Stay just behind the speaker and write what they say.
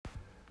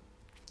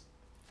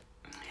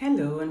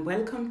Hello and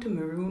welcome to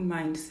Maroon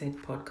Mindset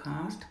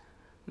Podcast.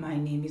 My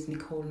name is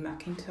Nicole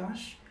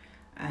McIntosh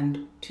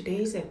and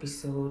today's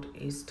episode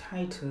is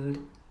titled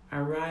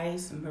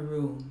Arise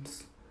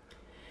Maroons.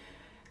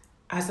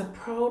 As a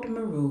proud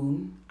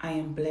Maroon, I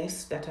am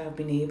blessed that I've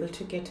been able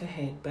to get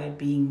ahead by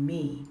being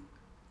me,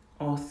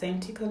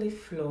 authentically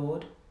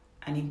flawed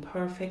and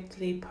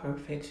imperfectly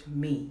perfect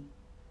me.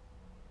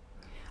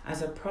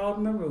 As a proud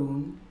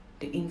Maroon,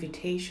 the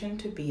invitation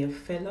to be a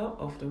Fellow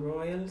of the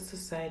Royal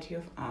Society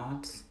of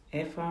Arts,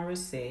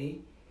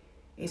 FRSA,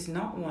 is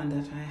not one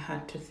that I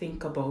had to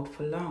think about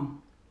for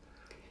long.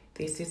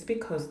 This is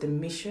because the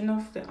mission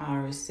of the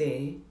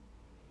RSA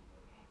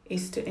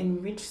is to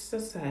enrich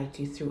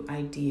society through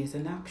ideas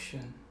and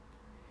action.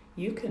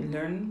 You can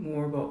learn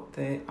more about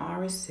the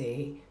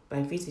RSA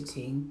by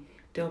visiting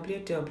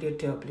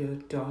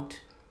www.thersa.org.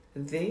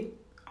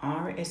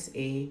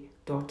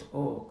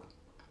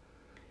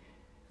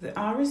 The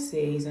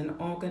RSA is an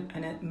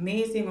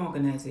amazing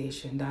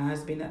organization that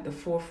has been at the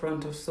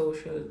forefront of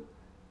social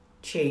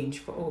change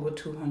for over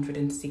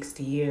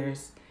 260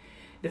 years.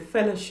 The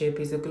fellowship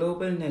is a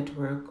global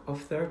network of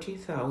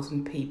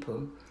 30,000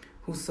 people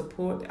who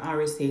support the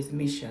RSA's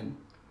mission.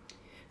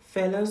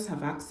 Fellows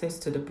have access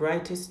to the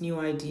brightest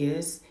new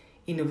ideas,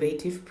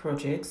 innovative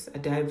projects, a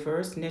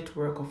diverse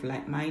network of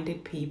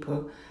like-minded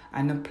people,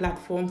 and a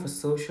platform for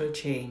social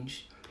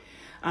change.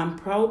 I'm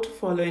proud to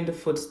follow in the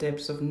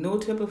footsteps of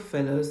notable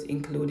fellows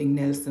including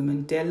Nelson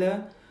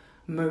Mandela,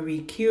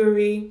 Marie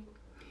Curie,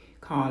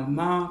 Karl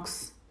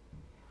Marx,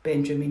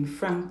 Benjamin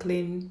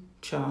Franklin,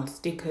 Charles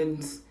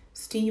Dickens,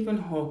 Stephen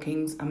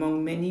Hawking,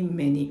 among many,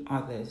 many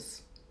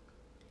others.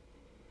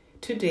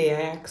 Today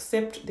I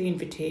accept the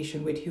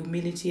invitation with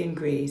humility and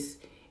grace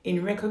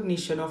in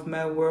recognition of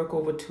my work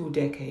over 2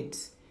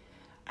 decades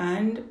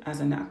and as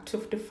an act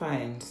of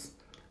defiance,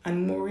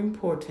 and more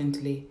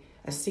importantly,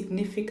 a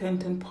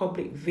significant and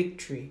public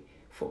victory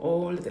for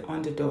all the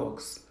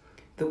underdogs,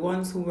 the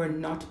ones who were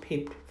not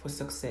picked for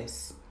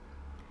success.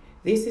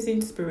 This is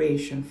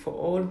inspiration for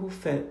all who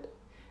felt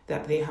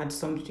that they had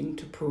something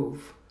to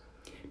prove.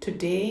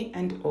 Today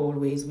and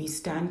always we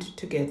stand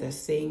together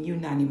saying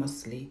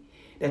unanimously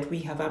that we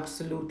have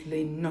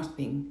absolutely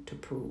nothing to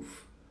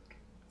prove.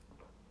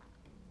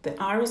 The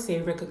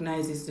RSA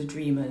recognizes the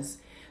dreamers,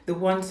 the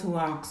ones who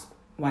ask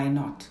why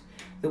not,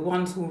 the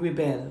ones who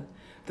rebel,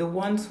 the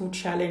ones who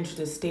challenge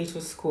the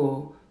status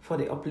quo for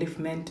the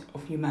upliftment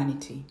of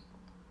humanity.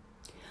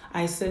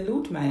 I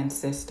salute my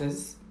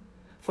ancestors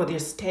for their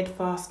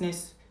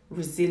steadfastness,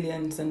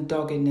 resilience, and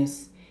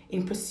doggedness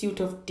in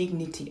pursuit of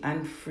dignity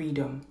and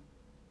freedom.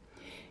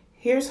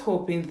 Here's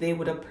hoping they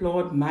would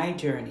applaud my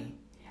journey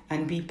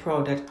and be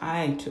proud that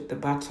I took the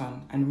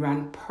baton and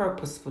ran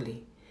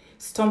purposefully,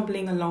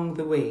 stumbling along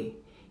the way,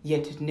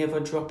 yet never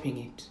dropping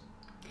it.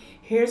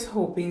 Here's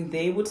hoping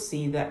they would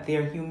see that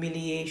their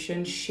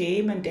humiliation,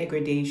 shame, and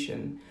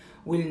degradation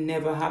will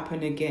never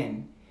happen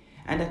again,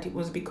 and that it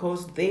was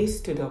because they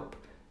stood up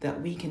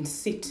that we can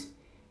sit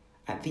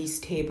at these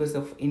tables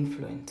of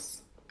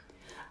influence.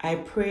 I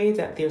pray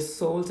that their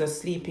souls are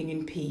sleeping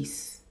in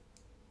peace.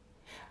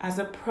 As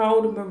a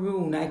proud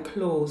Maroon, I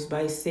close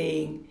by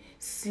saying,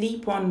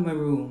 sleep on,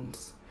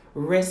 Maroons,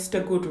 rest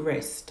a good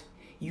rest.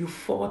 You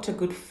fought a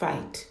good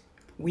fight.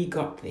 We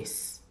got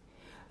this.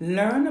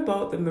 Learn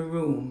about the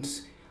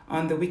Maroons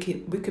on the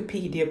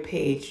Wikipedia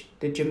page,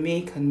 the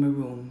Jamaican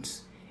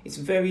Maroons. It's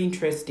very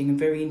interesting and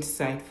very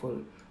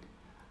insightful.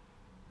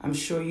 I'm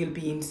sure you'll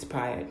be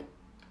inspired.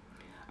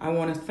 I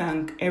want to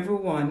thank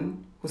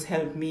everyone who's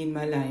helped me in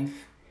my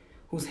life,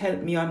 who's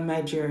helped me on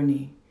my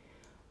journey,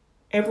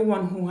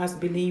 everyone who has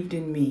believed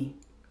in me,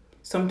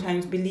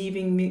 sometimes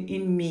believing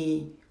in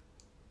me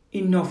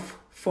enough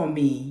for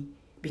me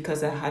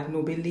because I had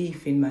no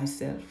belief in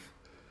myself.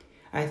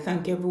 I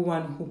thank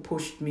everyone who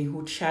pushed me,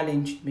 who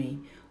challenged me,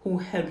 who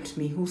helped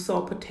me, who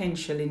saw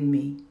potential in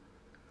me.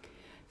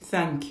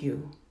 Thank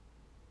you.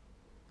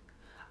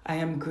 I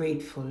am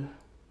grateful.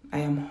 I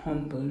am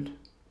humbled.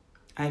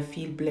 I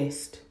feel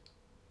blessed.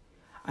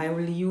 I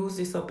will use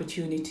this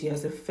opportunity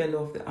as a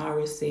fellow of the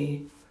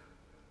RSA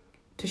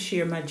to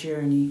share my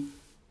journey,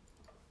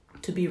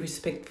 to be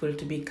respectful,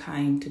 to be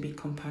kind, to be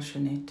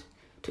compassionate,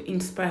 to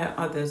inspire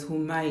others who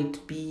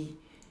might be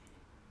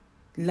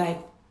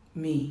like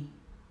me,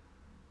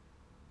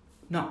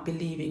 not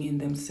believing in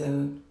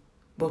themselves,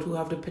 but who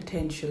have the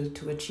potential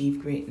to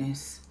achieve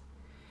greatness.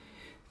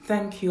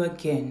 Thank you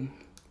again,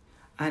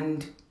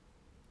 and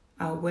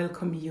I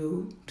welcome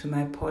you to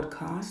my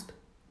podcast.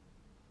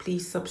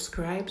 Please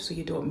subscribe so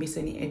you don't miss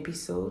any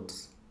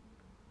episodes.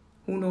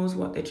 Who knows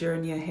what the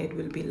journey ahead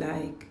will be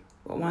like,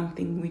 but one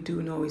thing we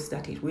do know is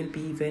that it will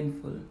be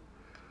eventful.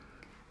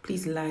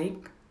 Please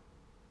like,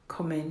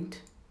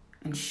 comment,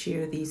 and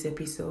share these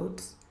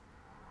episodes.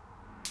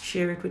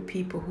 Share it with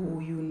people who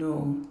you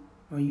know,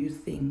 or you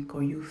think,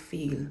 or you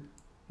feel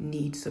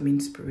need some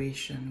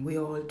inspiration. We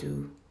all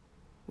do.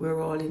 We're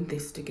all in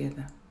this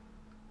together.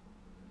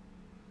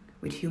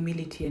 With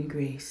humility and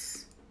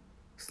grace,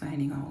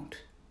 signing out,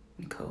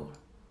 Nicole.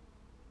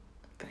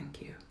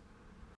 Thank you.